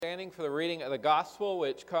standing for the reading of the Gospel,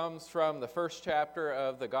 which comes from the first chapter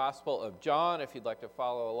of the Gospel of John. If you'd like to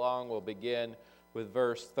follow along, we'll begin with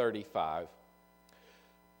verse 35.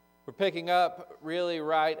 We're picking up really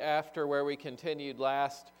right after where we continued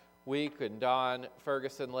last week, and Don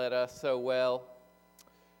Ferguson led us so well.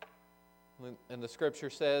 And the scripture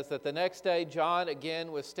says that the next day John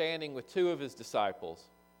again was standing with two of his disciples.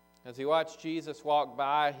 As he watched Jesus walk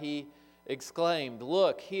by, he exclaimed,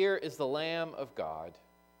 "Look, here is the Lamb of God."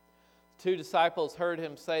 The two disciples heard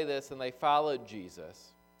him say this, and they followed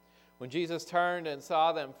Jesus. When Jesus turned and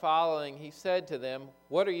saw them following, he said to them,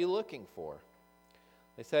 "What are you looking for?"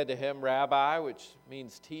 They said to him, "Rabbi," which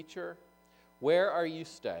means teacher, "where are you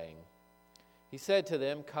staying?" He said to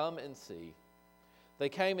them, "Come and see." They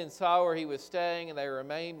came and saw where he was staying, and they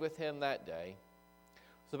remained with him that day.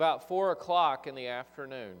 It was about 4:00 in the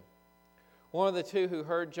afternoon. One of the two who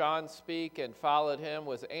heard John speak and followed him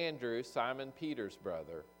was Andrew, Simon Peter's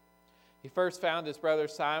brother. He first found his brother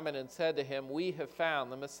Simon and said to him, "We have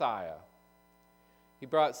found the Messiah." He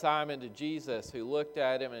brought Simon to Jesus, who looked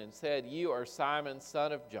at him and said, "You are Simon,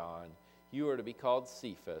 son of John. You are to be called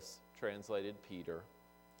Cephas," translated Peter.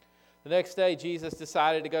 The next day, Jesus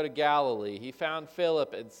decided to go to Galilee. He found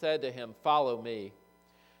Philip and said to him, "Follow me."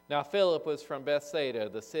 Now Philip was from Bethsaida,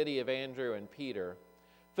 the city of Andrew and Peter.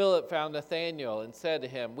 Philip found Nathanael and said to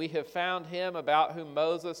him, "We have found him about whom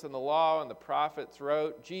Moses and the law and the prophets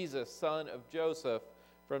wrote, Jesus, son of Joseph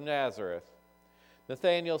from Nazareth."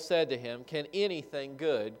 Nathanael said to him, "Can anything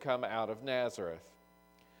good come out of Nazareth?"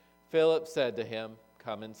 Philip said to him,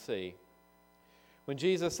 "Come and see." When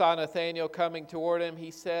Jesus saw Nathanael coming toward him,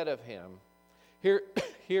 he said of him, Here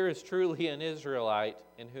is truly an Israelite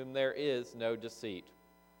in whom there is no deceit."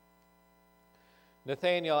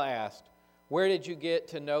 Nathanael asked, "Where did you get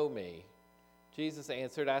to know me?" Jesus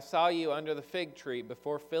answered, "I saw you under the fig tree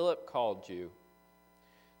before Philip called you."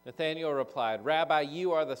 Nathanael replied, "Rabbi,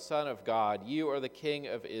 you are the Son of God. You are the King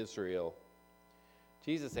of Israel."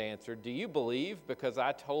 Jesus answered, "Do you believe because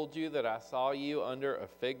I told you that I saw you under a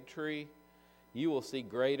fig tree? You will see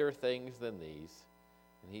greater things than these."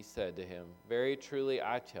 And he said to him, "Very truly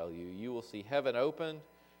I tell you, you will see heaven opened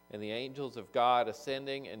and the angels of God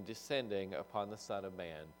ascending and descending upon the Son of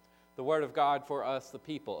Man." The word of God for us, the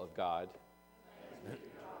people of God.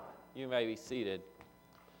 You may be seated.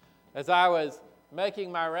 As I was making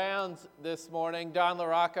my rounds this morning, Don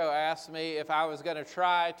LaRocco asked me if I was going to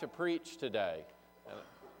try to preach today.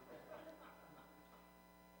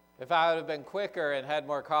 If I would have been quicker and had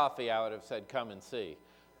more coffee, I would have said, "Come and see."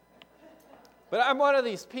 But I'm one of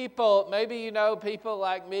these people, maybe you know people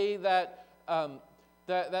like me, that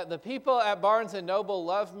the people at Barnes & Noble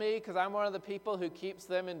love me because I'm one of the people who keeps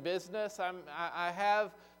them in business. I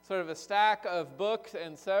have sort of a stack of books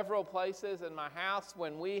in several places in my house.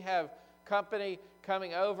 When we have company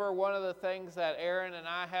coming over, one of the things that Aaron and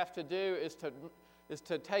I have to do is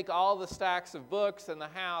to take all the stacks of books in the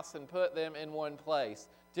house and put them in one place,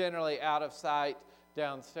 generally out of sight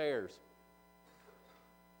downstairs.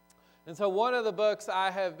 And so one of the books I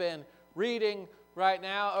have been reading right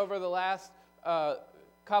now over the last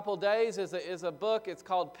couple days is a book. It's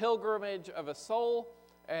called Pilgrimage of a Soul,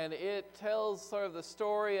 and it tells sort of the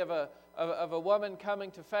story of a woman coming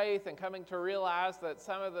to faith and coming to realize that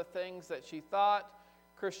some of the things that she thought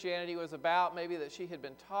Christianity was about, maybe that she had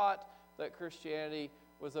been taught that Christianity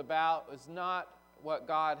was about, was not what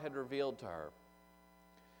God had revealed to her.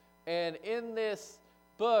 And in this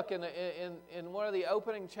book, in one of the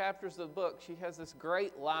opening chapters of the book, she has this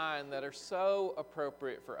great line that are so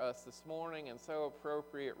appropriate for us this morning and so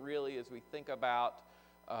appropriate really as we think about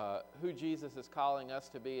who Jesus is calling us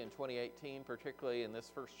to be in 2018, particularly in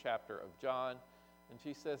this first chapter of John. And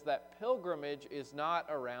she says that pilgrimage is not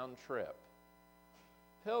a round trip.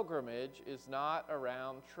 Pilgrimage is not a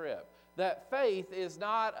round trip. That faith is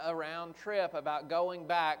not a round trip about going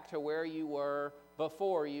back to where you were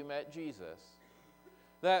before you met Jesus.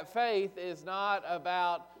 That faith is not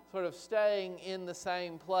about sort of staying in the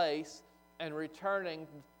same place and returning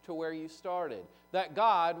to where you started. That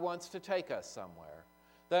God wants to take us somewhere.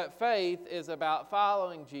 That faith is about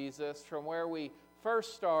following Jesus from where we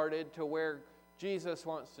first started to where Jesus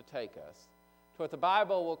wants to take us. To what the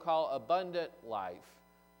Bible will call abundant life.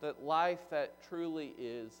 That life that truly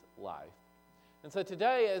is life. And so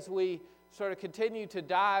today, as we sort of continue to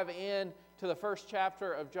dive in to the first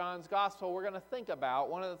chapter of John's Gospel, we're going to think about,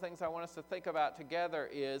 one of the things I want us to think about together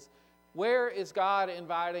is, where is God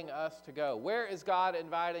inviting us to go? Where is God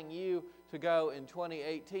inviting you to go in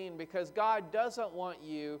 2018? Because God doesn't want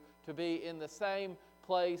you to be in the same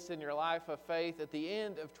place in your life of faith at the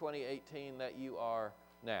end of 2018 that you are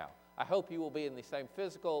now. I hope you will be in the same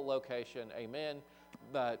physical location, amen,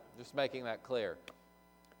 but just making that clear.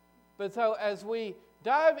 But so as we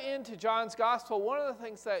dive into John's Gospel, one of the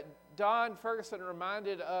things that Don Ferguson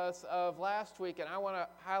reminded us of last week, and I want to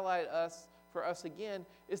highlight for us again,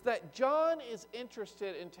 is that John is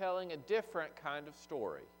interested in telling a different kind of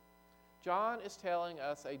story. John is telling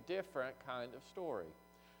us a different kind of story.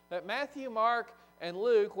 That Matthew, Mark, and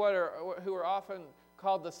Luke, who are often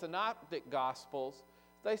called the Synoptic Gospels,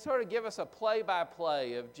 they sort of give us a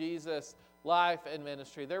play-by-play of Jesus' life and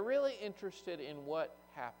ministry. They're really interested in what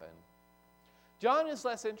happened. John is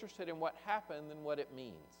less interested in what happened than what it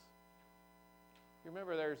means. You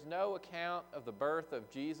remember, there's no account of the birth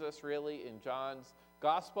of Jesus really in John's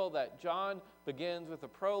Gospel. That John begins with a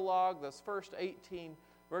prologue, those first 18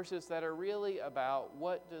 verses that are really about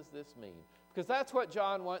what does this mean? Because that's what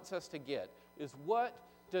John wants us to get, is what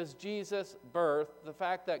does Jesus' birth, the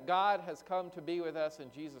fact that God has come to be with us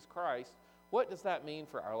in Jesus Christ, what does that mean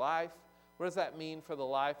for our life? What does that mean for the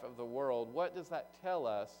life of the world? What does that tell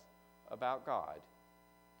us about God?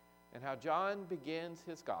 And how John begins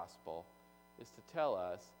his gospel is to tell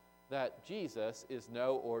us that Jesus is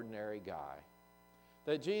no ordinary guy.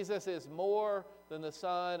 That Jesus is more than the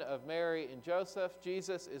son of Mary and Joseph.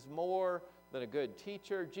 Jesus is more than a good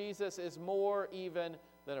teacher. Jesus is more even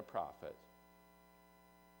than a prophet.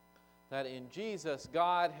 That in Jesus,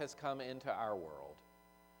 God has come into our world.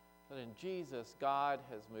 That in Jesus, God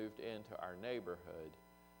has moved into our neighborhood.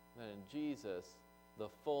 That in Jesus, the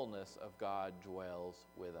fullness of God dwells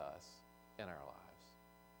with us in our lives.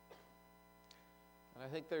 And I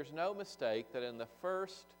think there's no mistake that in the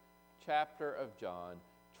first chapter of John,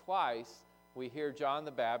 twice we hear John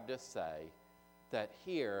the Baptist say that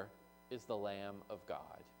here is the Lamb of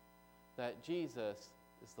God. That Jesus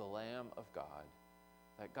is the Lamb of God.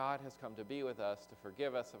 That God has come to be with us, to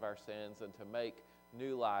forgive us of our sins, and to make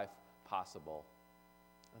new life possible.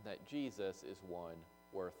 And that Jesus is one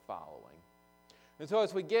worth following. And so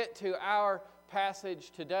as we get to our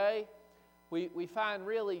passage today, we find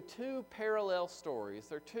really two parallel stories.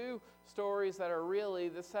 They're two stories that are really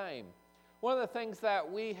the same. One of the things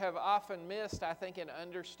that we have often missed, I think, in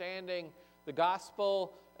understanding the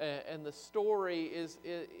gospel and the story is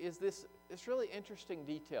this really interesting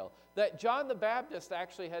detail. That John the Baptist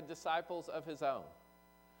actually had disciples of his own.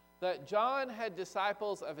 That John had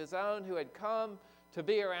disciples of his own who had come to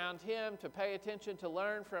be around him, to pay attention, to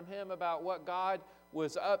learn from him about what God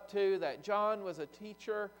was up to. That John was a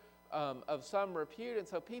teacher of some repute, and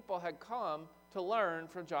so people had come to learn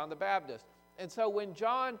from John the Baptist. And so when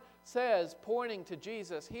John says, pointing to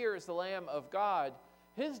Jesus, here is the Lamb of God,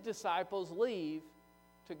 his disciples leave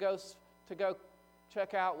to go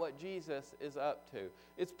check out what Jesus is up to.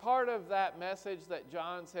 It's part of that message that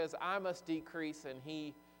John says, I must decrease and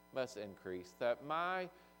he must increase. That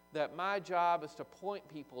my job is to point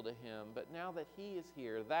people to him, but now that he is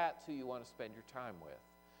here, that's who you want to spend your time with.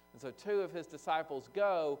 And so two of his disciples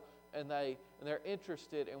go, and they're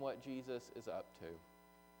interested in what Jesus is up to.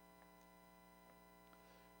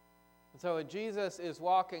 And so when Jesus is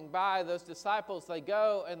walking by, those disciples, they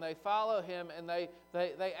go and they follow him, and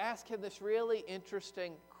they ask him this really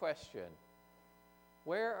interesting question.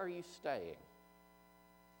 Where are you staying?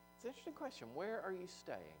 It's an interesting question. Where are you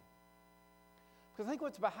staying? Because I think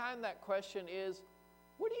what's behind that question is,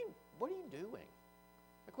 what are you doing?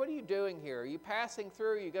 Like, what are you doing here? Are you passing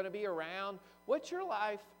through? Are you going to be around? What's your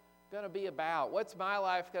life going to be about? What's my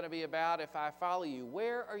life going to be about if I follow you?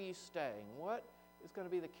 Where are you staying? What is going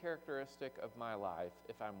to be the characteristic of my life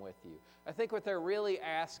if I'm with you? I think what they're really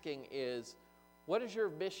asking is, what is your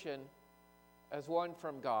mission as one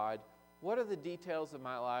from God? What are the details of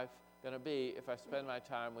my life going to be if I spend my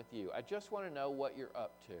time with you? I just want to know what you're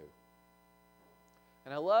up to.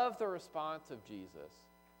 And I love the response of Jesus.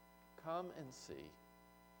 Come and see.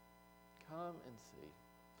 Come and see.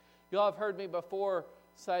 You all have heard me before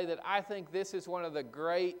say that I think this is one of the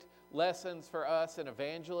great lessons for us in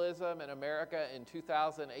evangelism in America in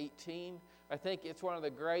 2018. I think it's one of the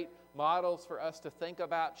great models for us to think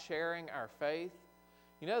about sharing our faith.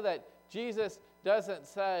 You know that Jesus doesn't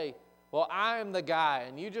say, well, I am the guy,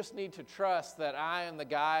 and you just need to trust that I am the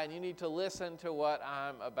guy, and you need to listen to what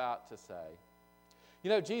I'm about to say. You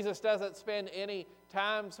know, Jesus doesn't spend any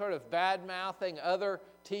time sort of bad-mouthing other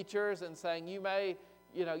teachers and saying, you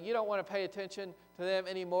don't want to pay attention to them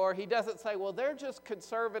anymore. He doesn't say, well, they're just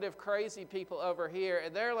conservative, crazy people over here,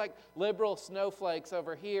 and they're like liberal snowflakes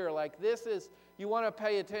over here. Like, you want to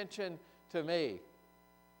pay attention to me.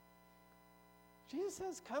 Jesus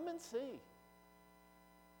says, come and see.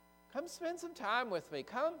 Come spend some time with me.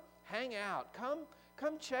 Come hang out.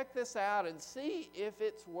 Come check this out and see if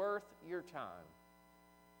it's worth your time.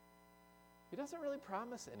 He doesn't really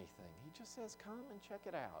promise anything. He just says, come and check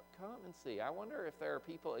it out. Come and see. I wonder if there are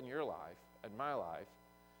people in your life, in my life,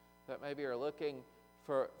 that maybe are looking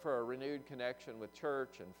for a renewed connection with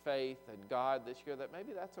church and faith and God this year, that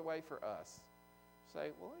maybe that's a way for us. Say,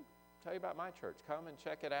 well, let me tell you about my church. Come and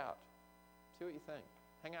check it out. See what you think.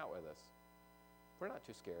 Hang out with us. We're not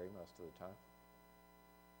too scary most of the time.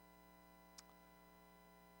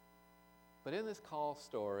 But in this call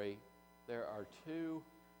story, there are two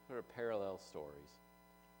sort of parallel stories.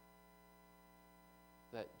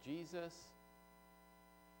 That Jesus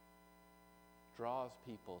draws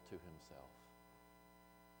people to himself.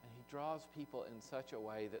 And he draws people in such a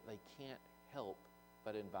way that they can't help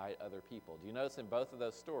but invite other people. Do you notice in both of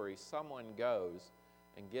those stories, someone goes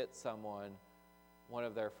and gets someone, one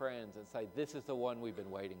of their friends, and say, this is the one we've been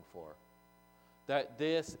waiting for. That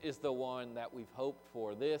this is the one that we've hoped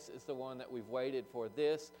for. This is the one that we've waited for.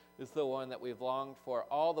 This is the one that we've longed for.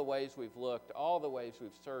 All the ways we've looked, all the ways we've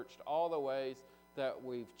searched, all the ways that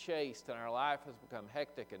we've chased, and our life has become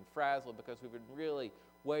hectic and frazzled because we've been really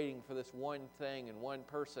waiting for this one thing and one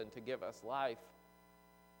person to give us life.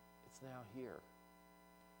 It's now here.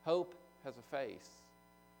 Hope has a face.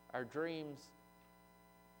 Our dreams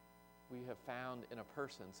we have found in a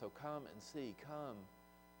person. So come and see. Come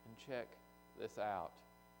and check this out.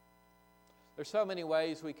 There's so many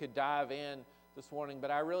ways we could dive in this morning,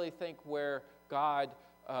 but I really think where God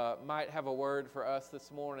might have a word for us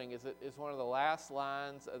this morning is one of the last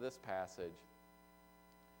lines of this passage.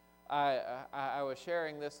 I was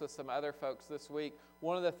sharing this with some other folks this week.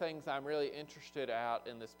 One of the things I'm really interested out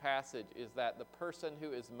in this passage is that the person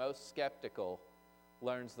who is most skeptical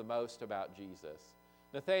learns the most about Jesus.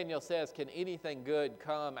 Nathanael says, can anything good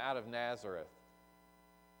come out of Nazareth?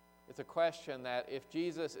 It's a question that if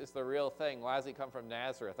Jesus is the real thing, why does he come from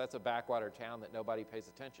Nazareth? That's a backwater town that nobody pays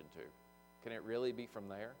attention to. Can it really be from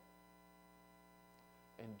there?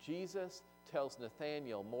 And Jesus tells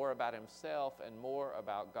Nathanael more about himself and more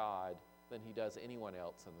about God than he does anyone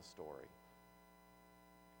else in the story.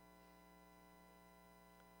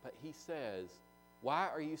 But he says, why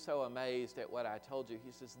are you so amazed at what I told you?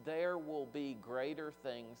 He says, there will be greater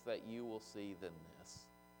things that you will see than this.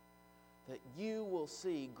 That you will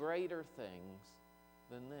see greater things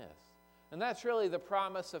than this. And that's really the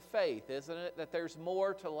promise of faith, isn't it? That there's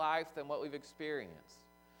more to life than what we've experienced.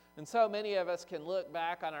 And so many of us can look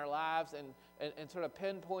back on our lives and sort of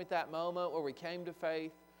pinpoint that moment where we came to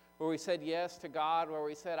faith, where we said yes to God, where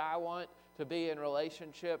we said, I want to be in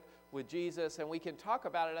relationship with Jesus. And we can talk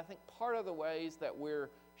about it. I think part of the ways that we're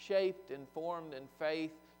shaped and formed in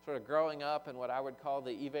faith, sort of growing up in what I would call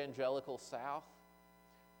the evangelical South,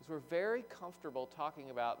 is we're very comfortable talking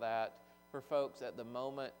about that for folks at the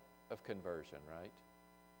moment of conversion, right?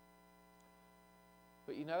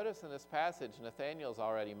 But you notice in this passage, Nathanael's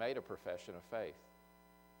already made a profession of faith.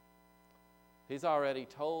 He's already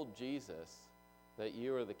told Jesus that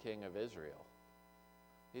you are the King of Israel.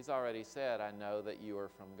 He's already said, I know that you are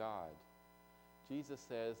from God. Jesus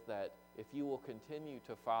says that if you will continue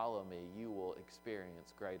to follow me, you will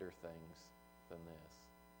experience greater things than this.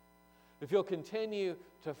 If you'll continue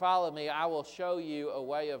to follow me, I will show you a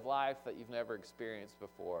way of life that you've never experienced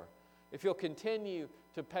before. If you'll continue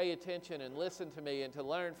to pay attention and listen to me and to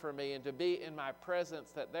learn from me and to be in my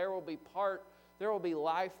presence, that there will be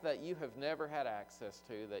life that you have never had access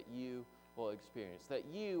to that you will experience, that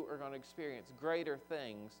you are going to experience greater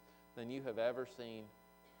things than you have ever seen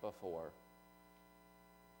before.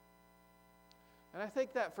 And I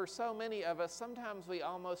think that for so many of us, sometimes we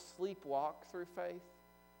almost sleepwalk through faith.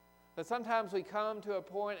 That sometimes we come to a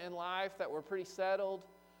point in life that we're pretty settled,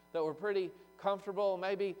 that we're pretty comfortable.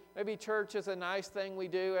 Maybe church is a nice thing we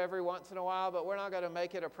do every once in a while, but we're not going to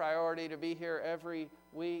make it a priority to be here every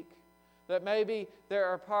week. That maybe there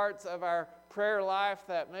are parts of our prayer life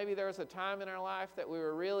that maybe there was a time in our life that we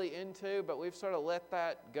were really into, but we've sort of let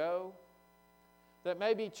that go. That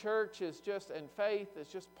maybe church is just, and faith is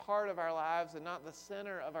just part of our lives and not the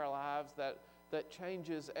center of our lives that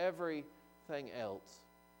changes everything else.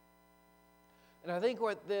 And I think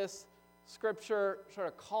what this Scripture sort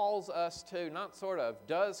of calls us to, not sort of,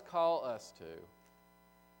 does call us to,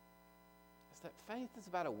 is that faith is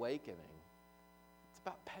about awakening. It's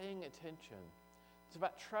about paying attention. It's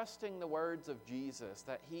about trusting the words of Jesus,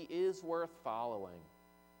 that He is worth following.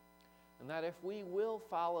 And that if we will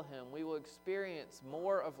follow Him, we will experience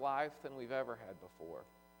more of life than we've ever had before.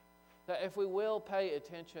 That if we will pay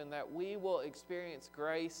attention, that we will experience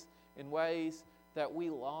grace in ways that we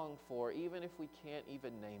long for, even if we can't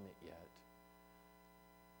even name it yet.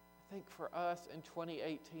 I think for us in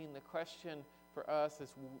 2018, the question for us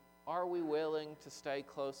is, are we willing to stay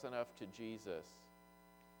close enough to Jesus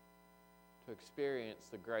to experience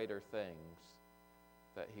the greater things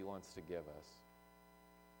that He wants to give us.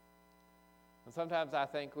 And sometimes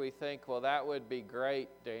we think, well, that would be great,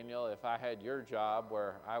 Daniel, if I had your job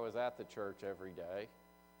where I was at the church every day.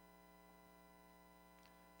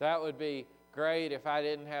 That would be great if I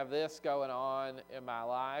didn't have this going on in my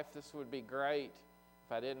life. This would be great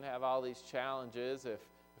if I didn't have all these challenges, if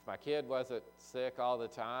my kid wasn't sick all the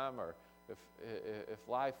time, or if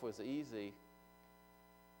life was easy.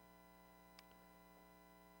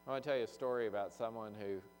 I want to tell you a story about someone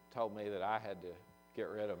who told me that I had to get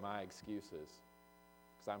rid of my excuses,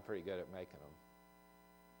 because I'm pretty good at making them.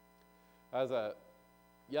 I was a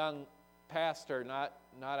young pastor, not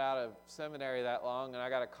out of seminary that long, and I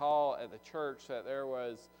got a call at the church that there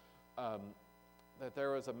was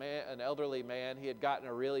a man, an elderly man. He had gotten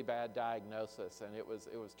a really bad diagnosis, and it was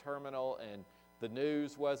terminal, and the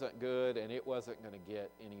news wasn't good, and it wasn't going to get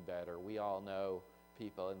any better. We all know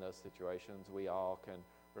people in those situations. We all can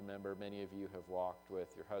remember, many of you have walked with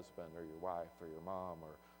your husband or your wife or your mom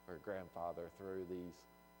or your grandfather through these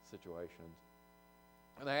situations.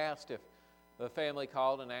 And the family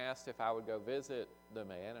called and asked if I would go visit the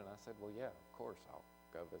man, and I said, well, yeah, of course I'll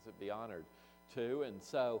go visit, be honored to. And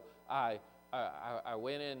so I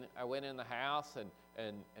went in the house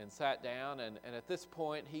and sat down, and at this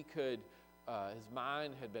point his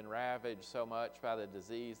mind had been ravaged so much by the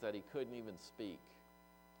disease that he couldn't even speak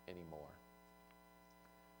anymore.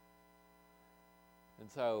 And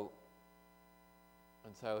so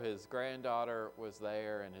his granddaughter was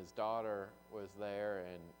there, and his daughter was there,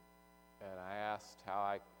 and I asked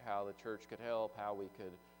how the church could help, how we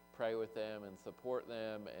could pray with them and support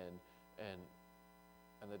them,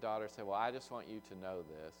 and the daughter said, well, I just want you to know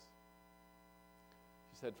this.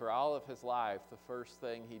 She said, for all of his life, the first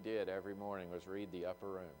thing he did every morning was read the upper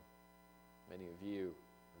room. Many of you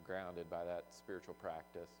are grounded by that spiritual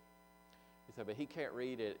practice. He said, but he can't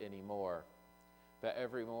read it anymore. But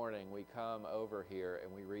every morning we come over here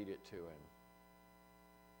and we read it to him,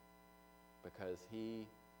 because he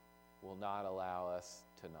will not allow us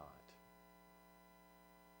to not.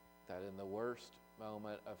 That in the worst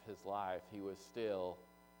moment of his life, he was still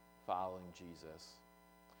following Jesus.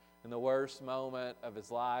 In the worst moment of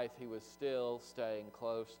his life, he was still staying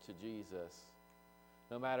close to Jesus.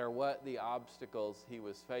 No matter what the obstacles he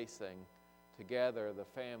was facing, together the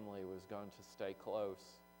family was going to stay close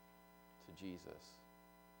to Jesus,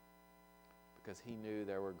 because he knew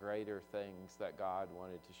there were greater things that God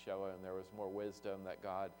wanted to show him. There was more wisdom that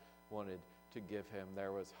God wanted to give him.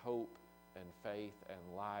 There was hope and faith and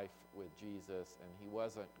life with Jesus, and he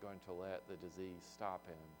wasn't going to let the disease stop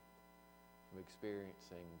him from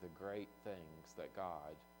experiencing the great things that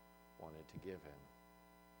God wanted to give him.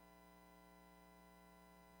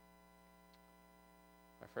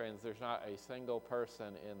 My friends, there's not a single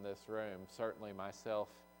person in this room, certainly myself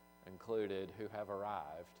included, who have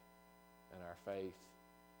arrived in our faith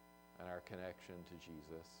and our connection to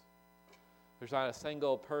Jesus. There's not a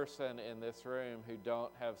single person in this room who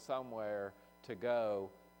don't have somewhere to go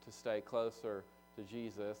to stay closer to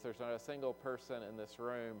Jesus. There's not a single person in this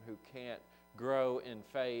room who can't grow in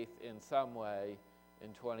faith in some way in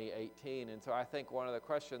 2018. And so I think one of the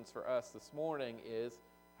questions for us this morning is,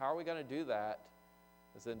 how are we going to do that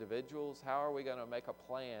as individuals? How are we going to make a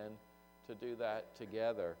plan to do that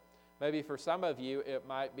together? Maybe for some of you, it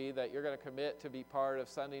might be that you're going to commit to be part of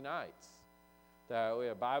Sunday nights. That we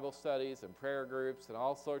have Bible studies and prayer groups and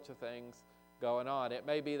all sorts of things going on. It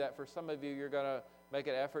may be that for some of you, you're going to make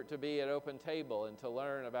an effort to be at Open Table and to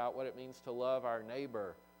learn about what it means to love our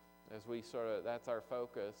neighbor, as that's our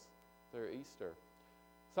focus through Easter.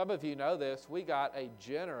 Some of you know this. We got a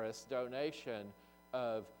generous donation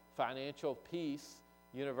of Financial Peace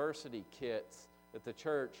University kits at the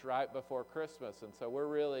church right before Christmas. And so we're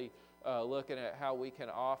really looking at how we can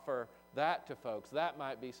offer that to folks. That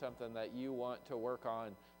might be something that you want to work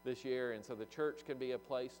on this year. And so the church can be a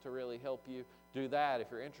place to really help you do that. If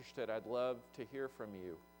you're interested, I'd love to hear from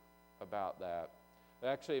you about that. I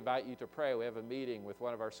actually invite you to pray. We have a meeting with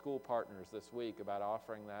one of our school partners this week about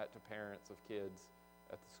offering that to parents of kids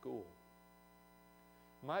at the school.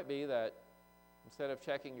 It might be that instead of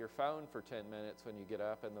checking your phone for 10 minutes when you get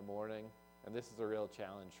up in the morning, and this is a real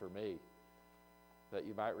challenge for me, that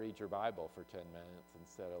you might read your Bible for 10 minutes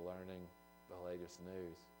instead of learning the latest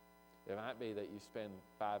news. It might be that you spend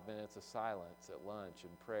 5 minutes of silence at lunch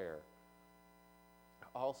and prayer.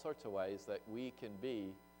 All sorts of ways that we can be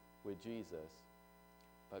with Jesus.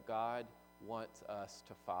 But God wants us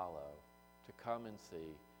to follow, to come and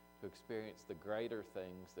see, to experience the greater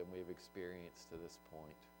things than we've experienced to this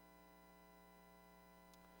point.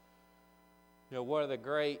 You know, one of the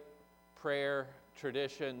great prayer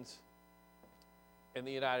traditions in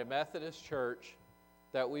the United Methodist Church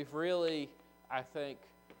that we've really, I think,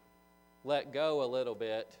 let go a little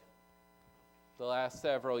bit the last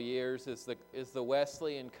several years is the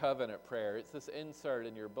Wesleyan Covenant Prayer. It's this insert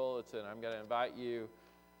in your bulletin. I'm going to invite you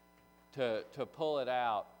to pull it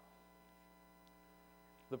out.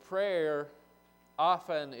 The prayer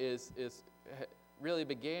often really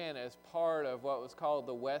began as part of what was called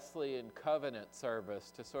the Wesleyan Covenant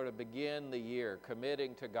service to sort of begin the year,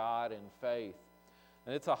 committing to God in faith.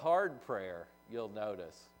 And it's a hard prayer, you'll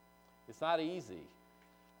notice. It's not easy.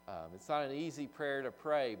 It's not an easy prayer to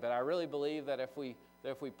pray, but I really believe that if we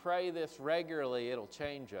pray this regularly, it'll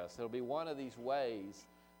change us. It'll be one of these ways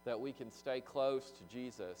that we can stay close to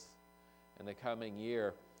Jesus in the coming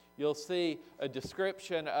year. You'll see a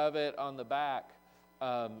description of it on the back,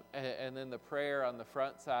 and then the prayer on the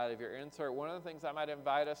front side of your insert. One of the things I might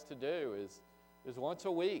invite us to do is once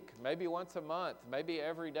a week, maybe once a month, maybe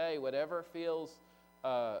every day, whatever feels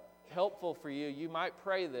helpful for you. You might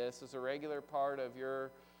pray this as a regular part of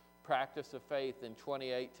your practice of faith in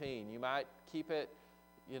 2018. You might keep it,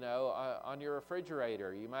 on your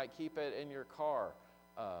refrigerator. You might keep it in your car.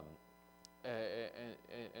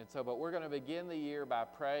 But we're going to begin the year by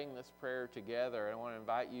praying this prayer together. And I want to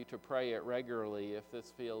invite you to pray it regularly if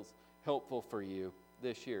this feels helpful for you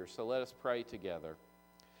this year. So let us pray together.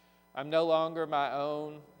 I'm no longer my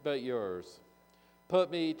own, but yours.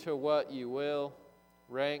 Put me to what you will.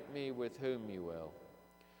 Rank me with whom you will.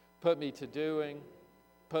 Put me to doing.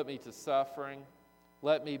 Put me to suffering.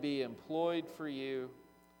 Let me be employed for you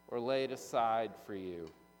or laid aside for you.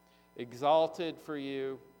 Exalted for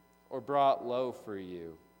you or brought low for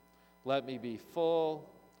you. Let me be full.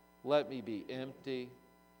 Let me be empty.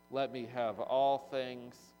 Let me have all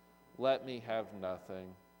things. Let me have nothing.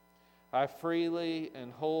 I freely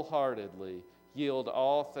and wholeheartedly yield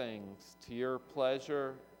all things to your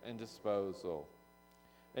pleasure and disposal.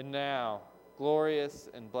 And now, glorious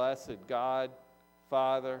and blessed God,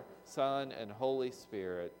 Father, Son, and Holy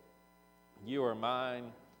Spirit, you are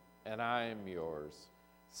mine and I am yours.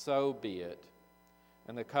 So be it.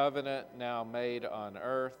 And the covenant now made on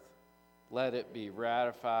earth, let it be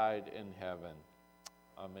ratified in heaven.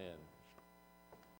 Amen.